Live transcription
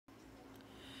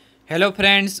Hello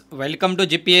friends, welcome to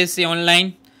GPSC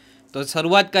online. तो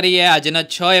शुरुआत करिए आजना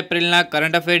 6 एप्रिलना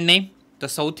करंट अफेरनी। तो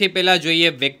सौथी पहला जोईए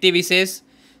व्यक्ति विशेष।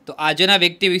 तो आजना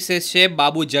व्यक्ति विशेष है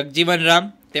बाबू जगजीवन राम।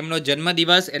 तेमनो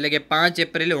जन्मदिवस एटले के 5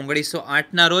 एप्रिल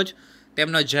 1908 रोज।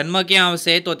 तेमनो जन्म क्यां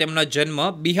आवशे? तो तेमनो जन्म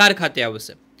बिहार खाते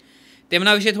आवशे।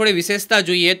 तेमना विषे थोड़ी विशेषता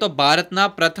जोईए तो भारतना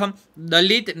प्रथम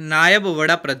दलित नायब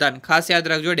वडाप्रधान, खास याद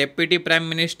रखजो डेप्यूटी प्राइम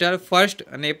मिनिस्टर फर्स्ट,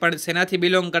 अने पण सेनाथी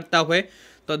बिलोंग करता होय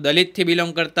तो दलित थी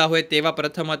बिलोंग करता होय तेवा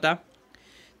प्रथम हता।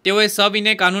 तेओए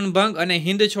सविनय कानून भंग अने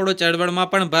हिंद छोड़ो चळवळमां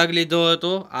पण भाग लीधो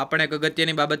हतो। आपण एक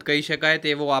अगत्यनी बाबत कही शकाय,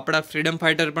 तेवो आपणा फ्रीडम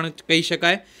फाइटर पण कही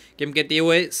शकाय, केम के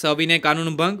तेओए सविनय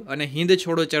कानून भंग अने हिंद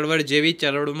छोड़ो चळवळ जेवी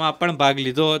चळवळमां पण भाग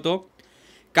लीधो हतो।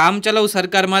 कामचलाऊ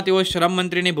सरकारमां तेओ श्रम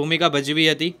मंत्रीनी भूमिका भजवी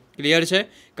हती। क्लियर है?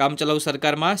 कामचलाऊ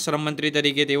सरकारमां श्रम मंत्री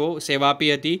तरीके तेओ सेवा आपी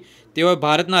हती। तेओए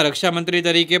भारतना रक्षा मंत्री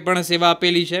तरीके पण सेवा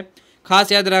आपेली छे।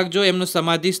 खास याद राखजो एमनुं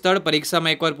समाधि स्थळ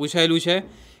परीक्षामां एकवार पूछायेलुं छे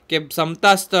के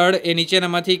समता स्थळ ए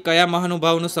नीचेनामांथी कया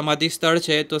महानुभावनुं समाधि स्थळ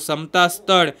छे? तो समता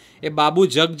स्थळ ए बाबू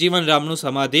जगजीवन रामनुं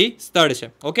समाधि स्थळ छे।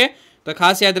 ओके, तो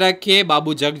खास याद राखीए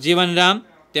बाबू जगजीवन राम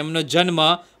तेमनो जन्म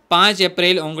 5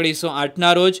 एप्रिल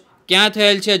 1908 रोज। क्यां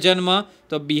थयेल छे जन्म?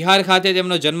 तो बिहार खाते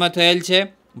तेमनो जन्म थयेल छे।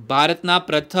 भारतना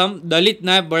प्रथम दलित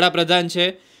नायब वडाप्रधान छे।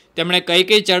 तेमणे कई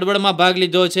कई चळवळमां भाग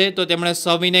लीधो छे? तो तेमणे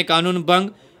सविनय कानून भंग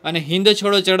अने हिंद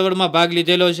छोड़ो चळवळमां भाग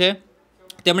लीधेलो छे।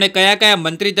 तेमणे कया कया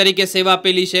मंत्री तरीके सेवा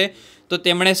आपेली छे? तो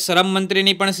तेमणे श्रम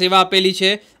मंत्रीनी पण सेवा आपेली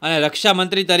छे अने रक्षा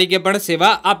मंत्री तरीके पण सेवा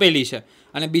आपेली छे।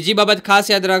 अने बीजी बाबत खास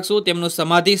याद राखशुं तेमनुं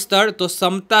समाधि स्थळ तो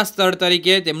समता स्थळ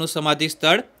तरीके तेमनुं समाधि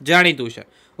स्थळ जाणीतुं छे।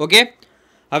 ओके,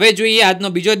 हवे जोईए आजनो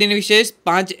बीजो दिन विशेष।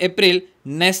 5 एप्रिल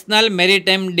नेशनल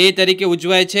मेरीटाइम डे तरीके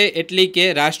उजवाय छे, एटले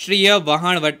के राष्ट्रीय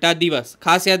वहाणवट्टा दिवस।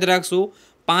 खास याद राखशुं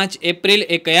 5 एप्रिल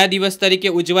ए कया दिवस तरीके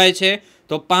उजवाय छे?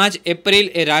 तो 5 एप्रिल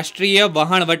ए राष्ट्रीय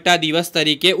वहाणवट्टा दिवस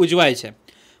तरीके उजवाय छे।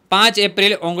 5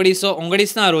 एप्रिल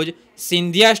 1919 रोज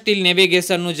सिंधिया स्टील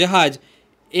नेविगेशननुं जहाज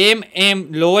MM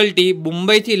लोवल्टी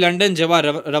मुंबईथी लंडन जवा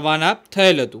रवाना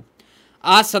थयेल हतुं।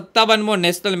 आ 57मो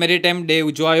नेशनल मेरीटाइम डे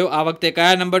उजवायो। आ वखते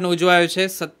कया नंबरनो उजवायो छे?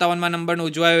 57मा नंबरनो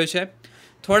उजवायो छे।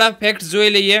 थोड़ा फैक्ट्स जोई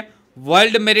लईए।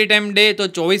 वर्ल्ड मेरीटाइम डे तो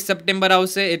 24 सप्टेम्बर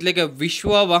आवशे, एटले के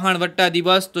विश्व वहाणवट्टा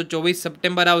दिवस तो 24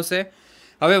 सप्टेम्बर आवशे।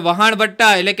 हवे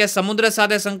वहाणवट्टा एटले के समुद्र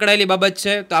साथे संकळायेली बाबत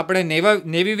छे, तो आपणे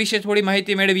नेवी विषे थोड़ी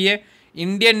माहिती मेळवीए।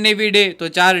 इंडियन नेवी डे तो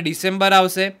 4 डिसेम्बर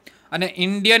आवशे अने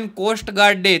इंडियन कोस्ट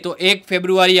गार्ड डे तो 1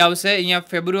 फेब्रुआरी आवशे। अहींया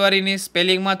फेब्रुआरीनी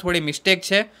स्पेलिंगमां थोड़ी मिस्टेक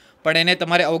छे, पण एने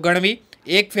तमारे अवगणवी।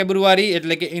 1 फेब्रुआरी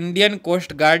एटले के Indian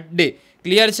coast guard day.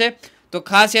 Clear छे? तो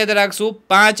खास याद राखशुं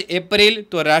 5 एप्रिल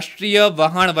तो राष्ट्रीय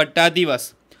वहाणवट्टा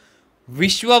दिवस,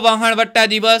 विश्व वहाणवट्टा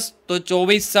दिवस तो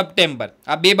 24 सप्टेम्बर।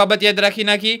 आ बे बाबत याद राखी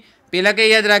नाखी। पहला कई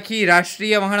याद राखी?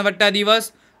 राष्ट्रीय वहाणवट्टा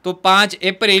दिवस तो 5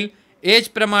 एप्रिल, एज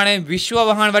प्रमाणे विश्व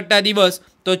वहाणवट्टा दिवस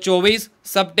तो 24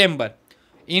 सप्टेम्बर।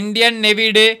 इंडियन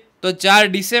नेवी डे तो 4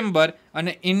 डिसेम्बर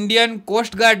अने इंडियन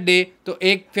कोस्ट गार्ड डे तो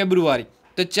 1 फेब्रुआरी।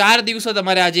 तो 4 दिवसों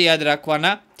तमारे आज याद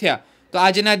राखवाना थया। तो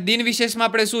आजना दिन विशेष में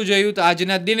आपणे शुं जोयुं? तो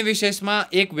आजना दिन विशेष में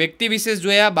एक व्यक्ति विशेष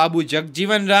जोया, बाबू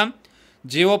जगजीवन राम,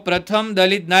 जेओ प्रथम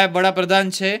दलित नायब वडाप्रधान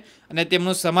छे अने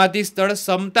तेमनुं समाधि स्थळ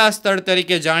समता स्थळ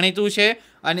तरीके जाणीतुं छे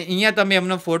अने अहींया तमे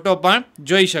एमनो फोटो पण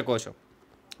जोई शको छो।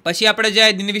 पछी आपणे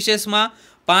जे दिन विशेष में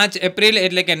 5 एप्रिल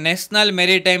एटले के नेशनल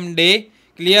मेरीटाइम डे।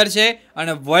 क्लियर छे?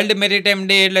 अने वर्ल्ड मेरीटाइम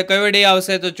डे एटले कयो डे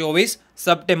आवशे? तो 24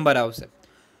 सप्टेम्बर आवशे।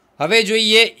 हवे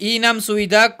जोईए ई नाम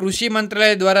सुविधा कृषि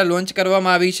मंत्रालय द्वारा लॉन्च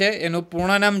करवामां आवी छे। एनुं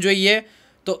पूर्ण नाम जोईए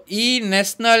तो ई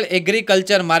नेशनल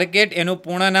एग्रीकल्चर मार्केट। एनुं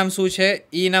पूर्ण नाम शुं छे?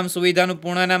 ई नाम सुविधानुं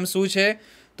पूर्ण नाम शुं छे?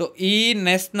 तो ई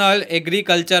नेशनल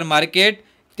एग्रीकल्चर मार्केट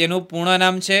तेनुं पूर्ण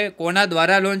नाम छे। कोना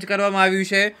द्वारा लॉन्च करवामां आव्युं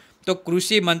छे? तो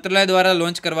कृषि मंत्रालय द्वारा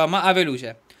लॉन्च करवामां आवेलुं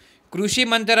छे। कृषि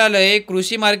मंत्रालये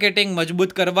कृषि मार्केटिंग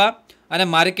मजबूत करवा अने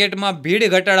मार्केटमां भीड़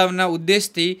घटाडवाना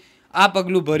उद्देशथी आ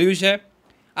पगલું ભર્યું છે।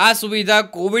 आ सुविधा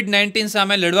कोविड-19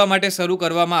 सामे लड़वा माटे शरू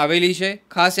करवामां आवेली छे।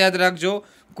 खास याद राखजो,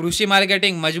 कृषि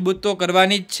मार्केटिंग मजबूत तो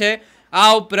करवानी ज छे। आ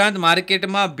उपरांत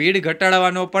मार्केटमां भीड़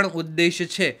घटाडવાનો पण उद्देश्य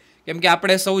छे, केम के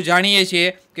आपणे सौ जाणीए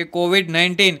छीए के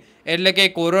कोविड-19 एटले के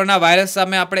कोरोना वायरस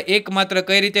सामे आपणे एकमात्र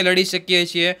कई रीते लड़ी शकीए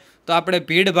छीए? तो आपणे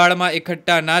भीड़भाड़मां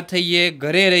इकट्ठा ना थईए,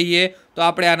 घरे रहीए तो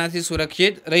आपणे आनाथी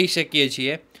सुरक्षित रही शकीए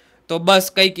छीए। तो बस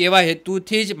कंईक एवा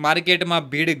हेतुथी ज मार्केटमां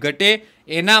भीड़ घटे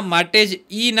एना माटे ज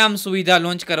ई नाम सुविधा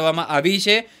लॉन्च करवामां आवी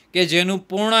छे, के जेनुं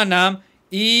पूर्ण नाम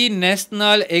ई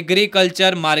नेशनल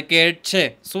एग्रीकल्चर मार्केट छे।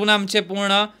 शुं नाम छे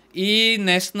पूर्ण? ई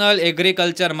नेशनल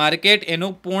एग्रीकल्चर मार्केट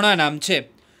एनुं पूर्ण नाम छे।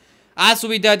 आ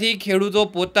सुविधाथी खेडूतो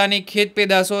पोतानी खेत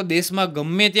पेदाशो देशमां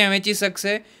गमे त्यां वेची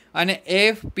शकशे अने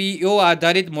FPO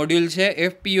आधारित मॉड्यूल छे।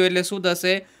 FPO एटले शुं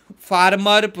थशे?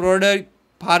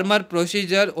 फार्मर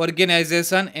प्रोसीजर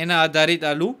ऑर्गेनाइजेशन एना आधारित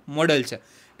आलू मॉडल है।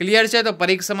 क्लियर है? तो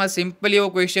परीक्षा में सिम्पल एवो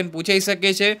क्वेश्चन पूछाई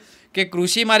सके छे कि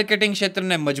कृषि मार्केटिंग क्षेत्र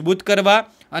ने मजबूत करवा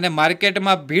अने मार्केट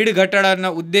में भीड़ घटाड़ाना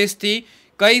उद्देश्यथी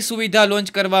कई सुविधा लॉन्च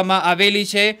करवामां आवेली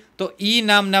छे? तो ई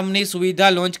नाम नामनी सुविधा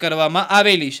लॉन्च करवामां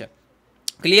आवेली छे।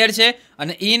 क्लियर है?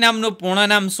 अने ई नामनुं पूर्ण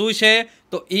नाम शुं छे?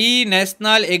 तो ई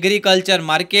नेशनल एग्रीकल्चर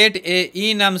मार्केट ए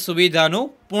ई नाम सुविधानुं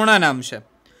पूर्ण नाम छे।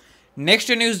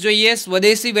 नेक्स्ट न्यूज जोईए।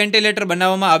 स्वदेशी वेन्टिलेटर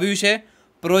बनाववामां आव्युं छे।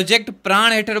 प्रोजेक्ट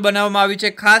प्राण हेठळ बनाववामां आव्युं छे।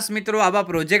 खास मित्रों आवा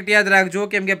प्रोजेक्ट याद राखजो,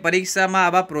 केम के परीक्षामां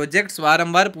आवा प्रोजेक्ट्स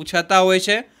वारंवार पूछाता होय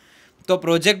छे। तो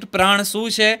प्रोजेक्ट प्राण शुं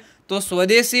छे? तो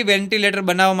स्वदेशी वेन्टिलेटर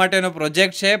बनाववा माटेनो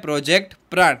प्रोजेक्ट छे प्रोजेक्ट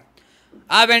प्राण।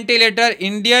 आ ventilator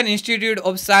Indian institute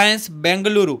of science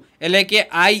Bengaluru एटले के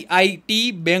IIT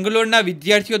बेंगलोरना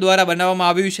विद्यार्थीओ द्वारा बनाववामां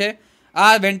आव्युं छे।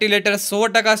 आ वेन्टिलेटर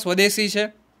 100% स्वदेशी छे।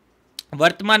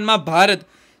 वर्तमानमां भारत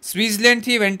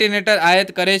स्विट्जरलेंडथी वेन्टिलेटर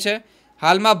आयात करे छे।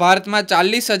 हालमां भारतमां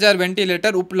 40,000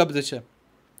 वेन्टिलेटर उपलब्ध छे।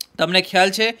 तमने ख्याल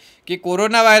छे कि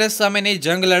कोरोना वायरस सामेनी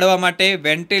जंग लड़वा माटे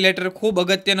वेन्टिलेटर खूब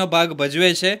अगत्यनो भाग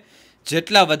भजवे छे।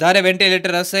 जेटला वधारे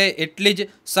वेन्टिलेटर हशे एटली ज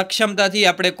सक्षमताथी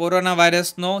आपणे कोरोना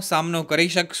वायरसनो सामनो करी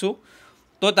शकशुं।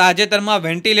 तो ताजेतरमां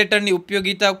वेन्टिलेटरनी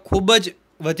उपयोगिता खूब ज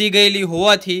वधी गयेली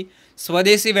होवाथी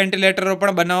स्वदेशी वेन्टिलेटरो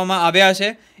पण बनाववामां आव्या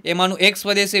छे। एमानुं एक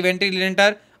स्वदेशी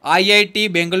वेन्टिलेटर IIT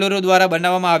बेंगलुरु द्वारा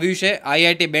बनाववामां आव्युं छे।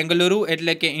 IIT बेंगलुरु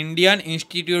एटले के Indian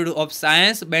institute of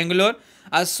science Bangalore.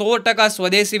 आ 100%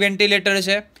 स्वदेशी वेन्टिलेटर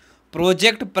छे।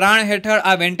 प्रोजेक्ट प्राण हेठळ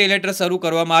आ वेन्टिलेटर शरू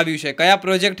करवामां आव्युं छे। कया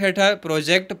प्रोजेक्ट हेठळ?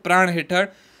 प्रोजेक्ट प्राण हेठळ।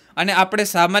 अने आपणे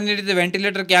सामान्य रीते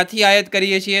वेन्टिलेटर क्यांथी आयात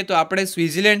करीए छीए? तो आपणे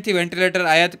स्विट्जरलेंडथी वेन्टिलेटर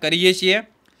आयात करीए छीए।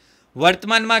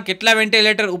 वर्तमानमां केटला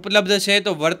वेन्टिलेटर उपलब्ध छे?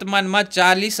 तो वर्तमानमां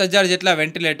 40,000 जेटला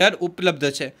वेन्टिलेटर उपलब्ध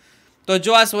छे। तो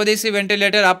जो आ स्वदेशी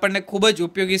वेन्टिलेटर आपणने खूब ज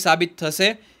उपयोगी साबित थशे,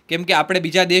 केम के आपणे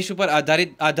बीजा देश पर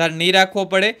आधार नहीं राखवो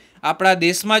पड़े। आपणा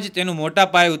देशमां ज तेनुं मोटा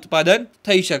पाये उत्पादन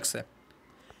थई शकशे।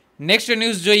 नेक्स्ट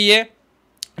न्यूज जोईए।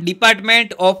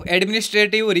 Department of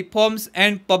administrative reforms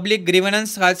and public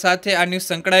ग्रीवनन्स साथे आ न्यूज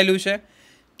संकळायेलुं छे।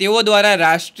 तेओ द्वारा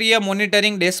राष्ट्रीय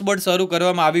मोनिटरिंग डेशबोर्ड शरू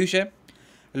करवामां आव्युं छे।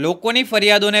 लोकोनी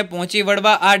फरियादोने पहोंची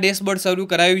वळवा आ डेशबोर्ड शरू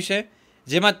करायुं छे,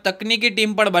 जेमां तकनीकी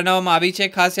टीम पण बनाववामां आवी छे।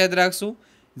 खास याद राखशुं,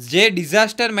 जे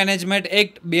डिઝાસ્ટર મેનેજમેન્ટ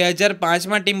એક્ટ 2005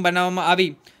 में टीम बनाववामां आवी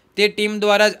ते टीम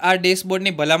द्वारा ज आ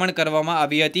डेशबोर्डनी भलामण करवामां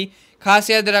आवी हती। खास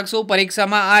याद राखशो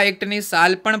परीक्षामां आ एक्टनी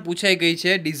साल पण पूछाई गई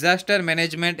छे। डिઝાસ્ટર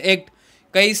મેનેજમેન્ટ एक्ट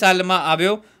कई साल में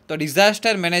आव्यो? तो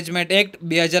डिઝાસ્ટર મેનેજમેન્ટ एक्ट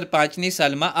 2005 नी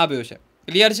साल में आव्यो छे।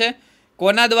 क्लियर छे?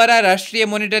 कोना द्वारा राष्ट्रीय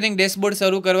मोनिटरिंग डेशबोर्ड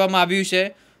शरू करवामां आव्युं छे?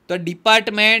 तो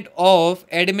department of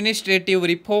administrative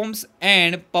reforms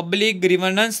and public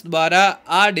ग्रीवनन्स द्वारा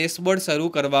आ डेशबोर्ड शरू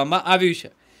करवामां आव्युं छे।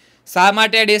 शा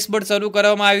माटे आ डेशबोर्ड शरू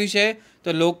करवामां आव्युं छे?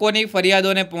 तो लोकोनी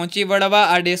फरियादोने पहोंची वळवा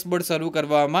आ डेशबोर्ड शरू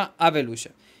करवामां आवेलुं छे।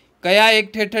 कया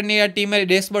एक्ट हेठळनी आ टीमे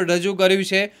डेशबोर्ड रजू कर्युं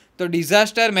छे? तो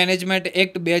डिઝાસ્ટર મેનેજમેન્ટ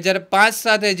एक्ट 2005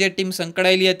 साथे जे टीम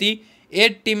संकळायेली हती ए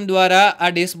टीम द्वारा आ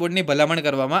डेशबोर्डनी भलामण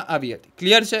करवामां आवी हती।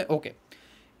 क्लियर छे? ओके।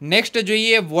 नेक्स्ट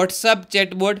जोईए व्हाट्सएप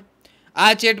चेटबोट।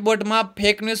 आ चेटबोटमां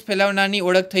फेक न्यूज़ फैलावनारनी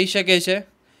ओळख थई शके छे।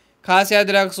 खास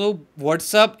याद राखशो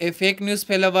व्हाट्सएप ए फेक न्यूज़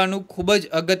फैलाववानुं खूब ज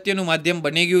अगत्यनुं माध्यम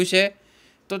बनी गयुं छे।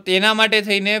 तो तेना माटे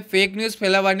थईने फेक न्यूज़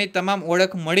फैलाववानी तमाम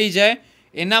ओळख मळी जाय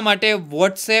एना माटे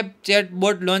व्हाट्सएप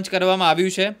चेटबोट लॉन्च करवामां आव्युं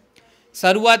छे।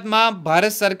 शरूआत में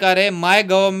भारत सरकारे my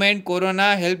government corona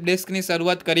help desk की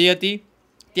शुरुआत करी हती।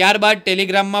 त्यारबाद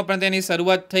टेलिग्राम में पण तेनी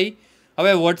शुरुआत थई।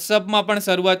 हवे व्हाट्सएप में पण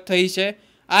शुरुआत थई छे।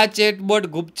 आ चेटबोट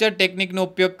गुप्तचर टेक्निकनो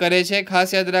उपयोग करे छे।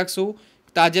 खास याद राखशुं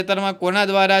ताजेतरमां कोना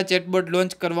द्वारा चेटबोट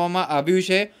लॉन्च करवामां आव्युं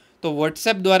छे? तो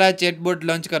व्हाट्सएप द्वारा चेटबोट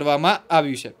लॉन्च करवामां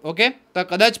आव्युं छे। ओके, तो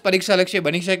कदाच परीक्षालक्षी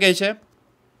बनी शके छे।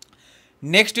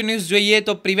 नेक्स्ट न्यूज़ जोईए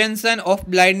तो प्रिवेन्शन ऑफ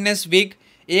ब्लाइंडनेस वीक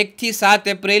 1 થી 7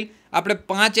 एप्रिल। આપણે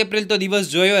 5 એપ્રિલ તો દિવસ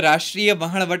જોયો રાષ્ટ્રીય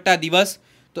વહાણવટા દિવસ।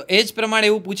 તો એ જ પ્રમાણે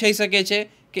એવું પૂછાઈ શકે છે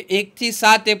કે 1 થી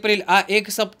 7 એપ્રિલ આ એક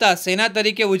સપ્તાહ શેના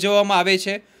તરીકે ઉજવવામાં આવે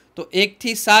છે? તો 1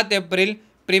 થી 7 April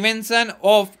prevention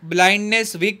of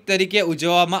blindness week તરીકે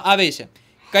ઉજવવામાં આવે છે।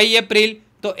 કઈ એપ્રિલ?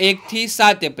 તો 1 થી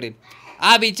 7 એપ્રિલ।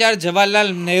 આ વિચાર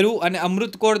જવાહરલાલ નેહરુ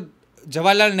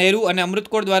અને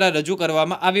અમૃતકોર દ્વારા રજૂ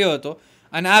કરવામાં આવ્યો હતો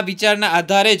અને આ વિચારના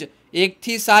આધારે જ 1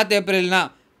 થી 7 એપ્રિલના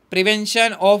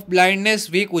प्रिवेन्शन ऑफ ब्लाइंडनेस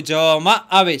वीक उजववामां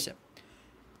आवे छे।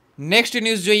 नेक्स्ट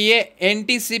न्यूज़ जोईए।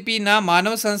 NTCP ना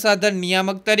मानव संसाधन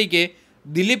नियामक तरीके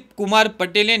दिलीप कुमार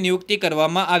पटेलने नियुक्ति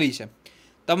करवामां आवी छे।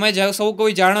 तमे सौ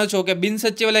कोई जाणो छो कि बिन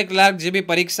सचिवालय क्लार्क जे बी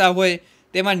परीक्षा होय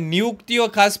तेमां नियुक्तिओ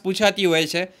खास पूछाती होय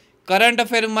छे। करंट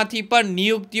अफेरमांथी पण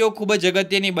नियुक्तिओ खूब ज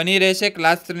अगत्यनी बनी रहे छे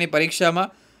क्लास 3 ની परीक्षामां।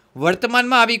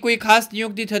 वर्तमानमां आवी कोई खास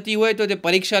नियुक्ति थती होय तो ते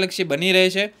परीक्षालक्षी बनी रहे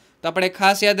छे। तो आपणे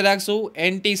खास याद राखशुं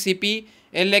NTCP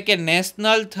એટલે કે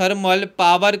national thermal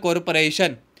power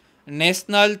corporation.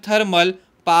 National thermal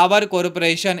power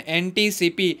corporation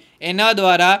NTCP એના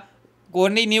દ્વારા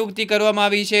કોની નિયુક્તિ કરવામાં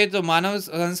આવી છે? તો માનવ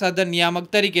સંસાધન નિયામક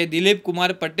તરીકે દિલીપ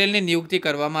કુમાર પટેલની નિયુક્તિ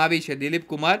કરવામાં આવી છે. દિલીપ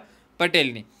કુમાર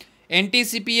પટેલની.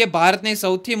 NTCP એ ભારતની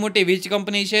સૌથી મોટી વીજ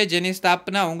કંપની છે, જેની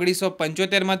સ્થાપના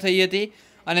 1975માં થઈ હતી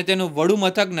અને તેનું વડું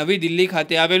મથક નવી દિલ્હી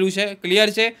ખાતે આવેલું છે. ક્લિયર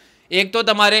છે? એક તો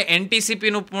તમારે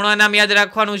NTCPનું પૂર્ણ નામ યાદ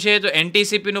રાખવાનું છે. તો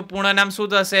NTCPનું પૂર્ણ નામ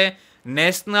શું થશે?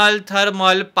 National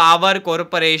thermal power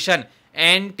corporation.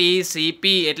 NTCP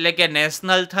એટલે કે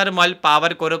નેશનલ થર્મલ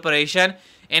પાવર કોર્પોરેશન.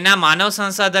 એના માનવ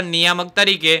સંસાધન નિયામક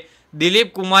તરીકે દિલીપ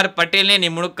કુમાર પટેલની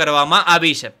નિમણૂક કરવામાં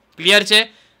આવી છે. ક્લિયર છે?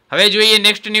 હવે જોઈએ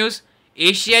નેક્સ્ટ ન્યૂઝ.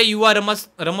 એશિયાઈ યુવા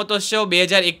રમતોત્સવ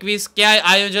 2021 ક્યાં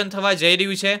આયોજન થવા જઈ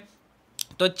રહ્યું છે?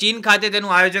 તો ચીન ખાતે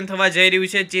તેનું આયોજન થવા જઈ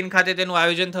રહ્યું છે. ચીન ખાતે તેનું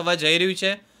આયોજન થવા જઈ રહ્યું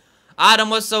છે. આ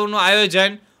રમોત્સવનું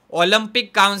આયોજન ઓલિમ્પિક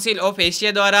કાઉન્સિલ ઓફ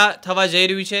એશિયા દ્વારા થવા જઈ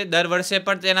રહ્યું છે. દર વર્ષે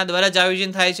પણ તેના દ્વારા જ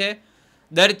આયોજન થાય છે.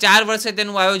 દર 4 વર્ષે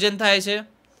તેનું આયોજન થાય છે.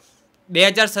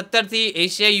 2017થી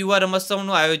એશિયાઈ યુવા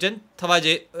રમોત્સવનું આયોજન થવા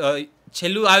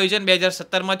છેલ્લું આયોજન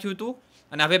 2017માં થયું હતું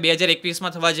અને હવે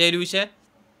 2021માં થવા જઈ રહ્યું છે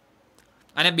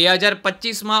અને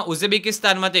 2025માં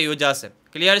ઉઝબેકિસ્તાનમાં તે યોજાશે.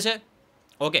 ક્લિયર છે?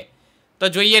 ઓકે, તો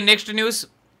જોઈએ નેક્સ્ટ ન્યૂઝ.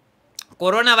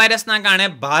 કોરોના વાયરસના કારણે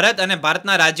ભારત અને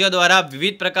ભારતના રાજ્યો દ્વારા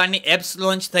વિવિધ પ્રકારની એપ્સ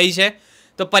લોન્ચ થઈ છે.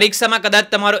 તો પરીક્ષામાં કદાચ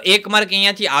તમારો 1 માર્ક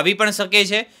અહીંયાથી આવી પણ શકે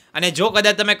છે અને જો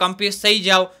કદાચ તમે કન્ફ્યુઝ થઈ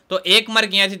જાઓ તો 1 માર્ક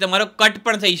અહીંયાથી તમારો કટ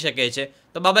પણ થઈ શકે છે.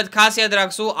 તો બાબત ખાસ યાદ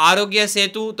રાખશું. આરોગ્ય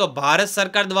સેતુ તો ભારત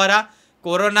સરકાર દ્વારા,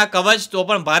 કોરોના કવચ તો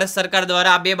પણ ભારત સરકાર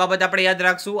દ્વારા. આ બે બાબત આપણે યાદ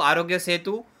રાખશું. આરોગ્ય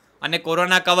સેતુ અને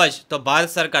કોરોના કવચ તો ભારત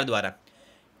સરકાર દ્વારા.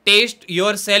 ટેસ્ટ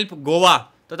યોર સેલ્ફ ગોવા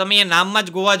તો તમે અહીંયા નામમાં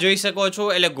જ ગોવા જોઈ શકો છો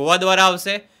એટલે ગોવા દ્વારા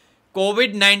આવશે.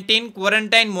 COVID-19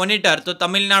 ક્વોરન્ટાઇન મોનિટર તો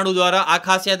તમિલનાડુ દ્વારા. આ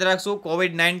ખાસ યાદ રાખશું.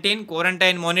 COVID-19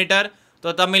 ક્વોરન્ટાઇન મોનિટર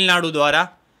તો તમિલનાડુ દ્વારા.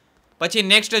 પછી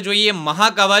નેક્સ્ટ જોઈએ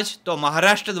મહાકવચ તો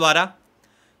મહારાષ્ટ્ર દ્વારા.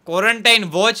 ક્વોરન્ટાઇન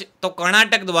વોચ તો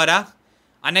કર્ણાટક દ્વારા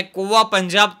અને કોવા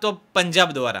પંજાબ તો પંજાબ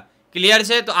દ્વારા. ક્લિયર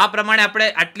છે? તો આ પ્રમાણે આપણે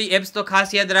આટલી એપ્સ તો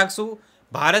ખાસ યાદ રાખશું.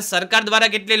 ભારત સરકાર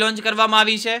દ્વારા કેટલી લોન્ચ કરવામાં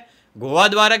આવી છે? ગોવા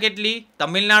દ્વારા કેટલી?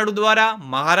 તમિલનાડુ દ્વારા,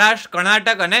 મહારાષ્ટ્ર,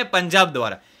 કર્ણાટક અને પંજાબ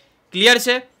દ્વારા. ક્લિયર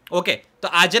છે? ઓકે, તો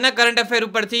આજના કરંટ અફેર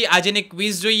ઉપરથી આજની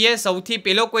ક્વિઝ જોઈએ. સૌથી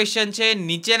પહેલો ક્વેશ્ચન છે,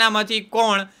 નીચેનામાંથી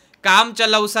કોણ કામ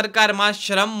ચલાઉ સરકારમાં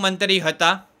શ્રમ મંત્રી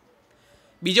હતા?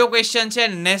 બીજો ક્વેશ્ચન છે,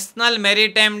 નેશનલ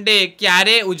મેરીટાઈમ ડે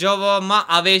ક્યારે ઉજવવામાં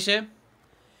આવે છે?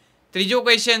 ત્રીજો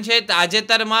ક્વેશ્ચન છે,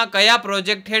 તાજેતરમાં કયા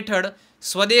પ્રોજેક્ટ હેઠળ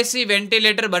સ્વદેશી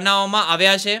વેન્ટિલેટર બનાવવામાં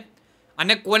આવ્યા છે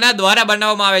અને કોના દ્વારા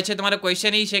બનાવવામાં આવે છે? તમારો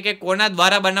ક્વેશ્ચન એ છે કે કોના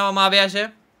દ્વારા બનાવવામાં આવ્યા છે.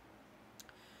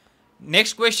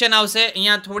 નેક્સ્ટ ક્વેશ્ચન આવશે.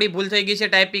 અહીંયા થોડી ભૂલ થઈ ગઈ છે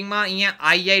ટાઈપિંગમાં.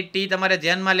 અહીંયા IIT તમારે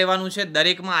ધ્યાનમાં લેવાનું છે.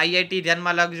 દરેકમાં IIT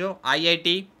ધ્યાનમાં લખજો. IIT.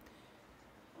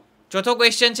 ચોથો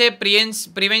ક્વેશ્ચન છે,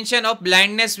 પ્રિવેન્શન ઓફ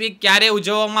બ્લાઇન્ડનેસ વીક ક્યારે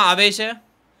ઉજવવામાં આવે છે?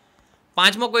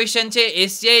 પાંચમો ક્વેશ્ચન છે,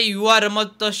 એશિયાઈ યુવા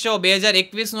રમતોત્સવ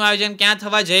 2021નું આયોજન ક્યાં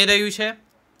થવા જઈ રહ્યું છે?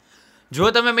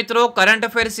 જો તમે મિત્રો કરંટ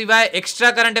અફેર સિવાય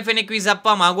એક્સ્ટ્રા કરંટ અફેરની ક્વિઝ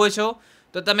આપવા માંગો છો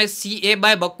તો તમે CA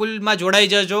બાય બકુલમાં જોડાઈ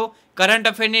જજો. કરંટ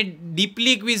અફેરની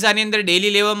ડીપલી ક્વિઝ આની અંદર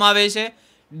ડેલી લેવામાં આવે છે.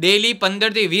 ડેલી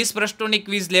 15 થી 20 પ્રશ્નોની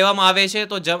ક્વિઝ લેવામાં આવે છે.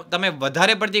 તો તમે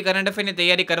વધારે પડતી કરંટ અફેરની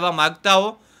તૈયારી કરવા માગતા હો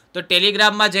તો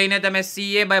ટેલિગ્રામમાં જઈને તમે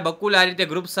CA બાય બકુલ આ રીતે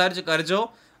ગ્રુપ સર્ચ કરજો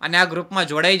અને આ ગ્રુપમાં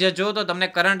જોડાઈ જજો. તો તમને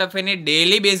કરંટ અફેરની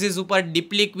ડેલી બેઝિસ ઉપર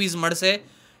ડીપલી ક્વિઝ મળશે.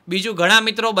 બીજું, ઘણા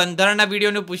મિત્રો બંધારણના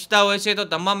વિડીયોનું પૂછતા હોય છે તો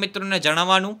તમામ મિત્રોને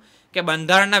જણાવવાનું કે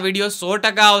બંધારણના વિડીયો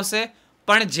 100% આવશે,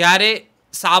 પણ જ્યારે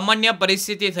સામાન્ય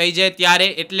પરિસ્થિતિ થઈ જાય ત્યારે,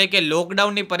 એટલે કે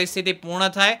લોકડાઉનની પરિસ્થિતિ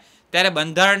પૂર્ણ થાય ત્યારે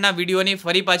બંધારણના વિડીયોની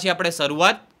ફરી પાછી આપણે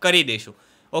શરૂઆત કરી દઈશું.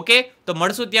 ઓકે, તો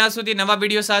મળશું ત્યાં સુધી નવા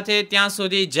વિડીયો સાથે. ત્યાં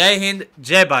સુધી જય હિન્દ,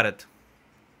 જય ભારત.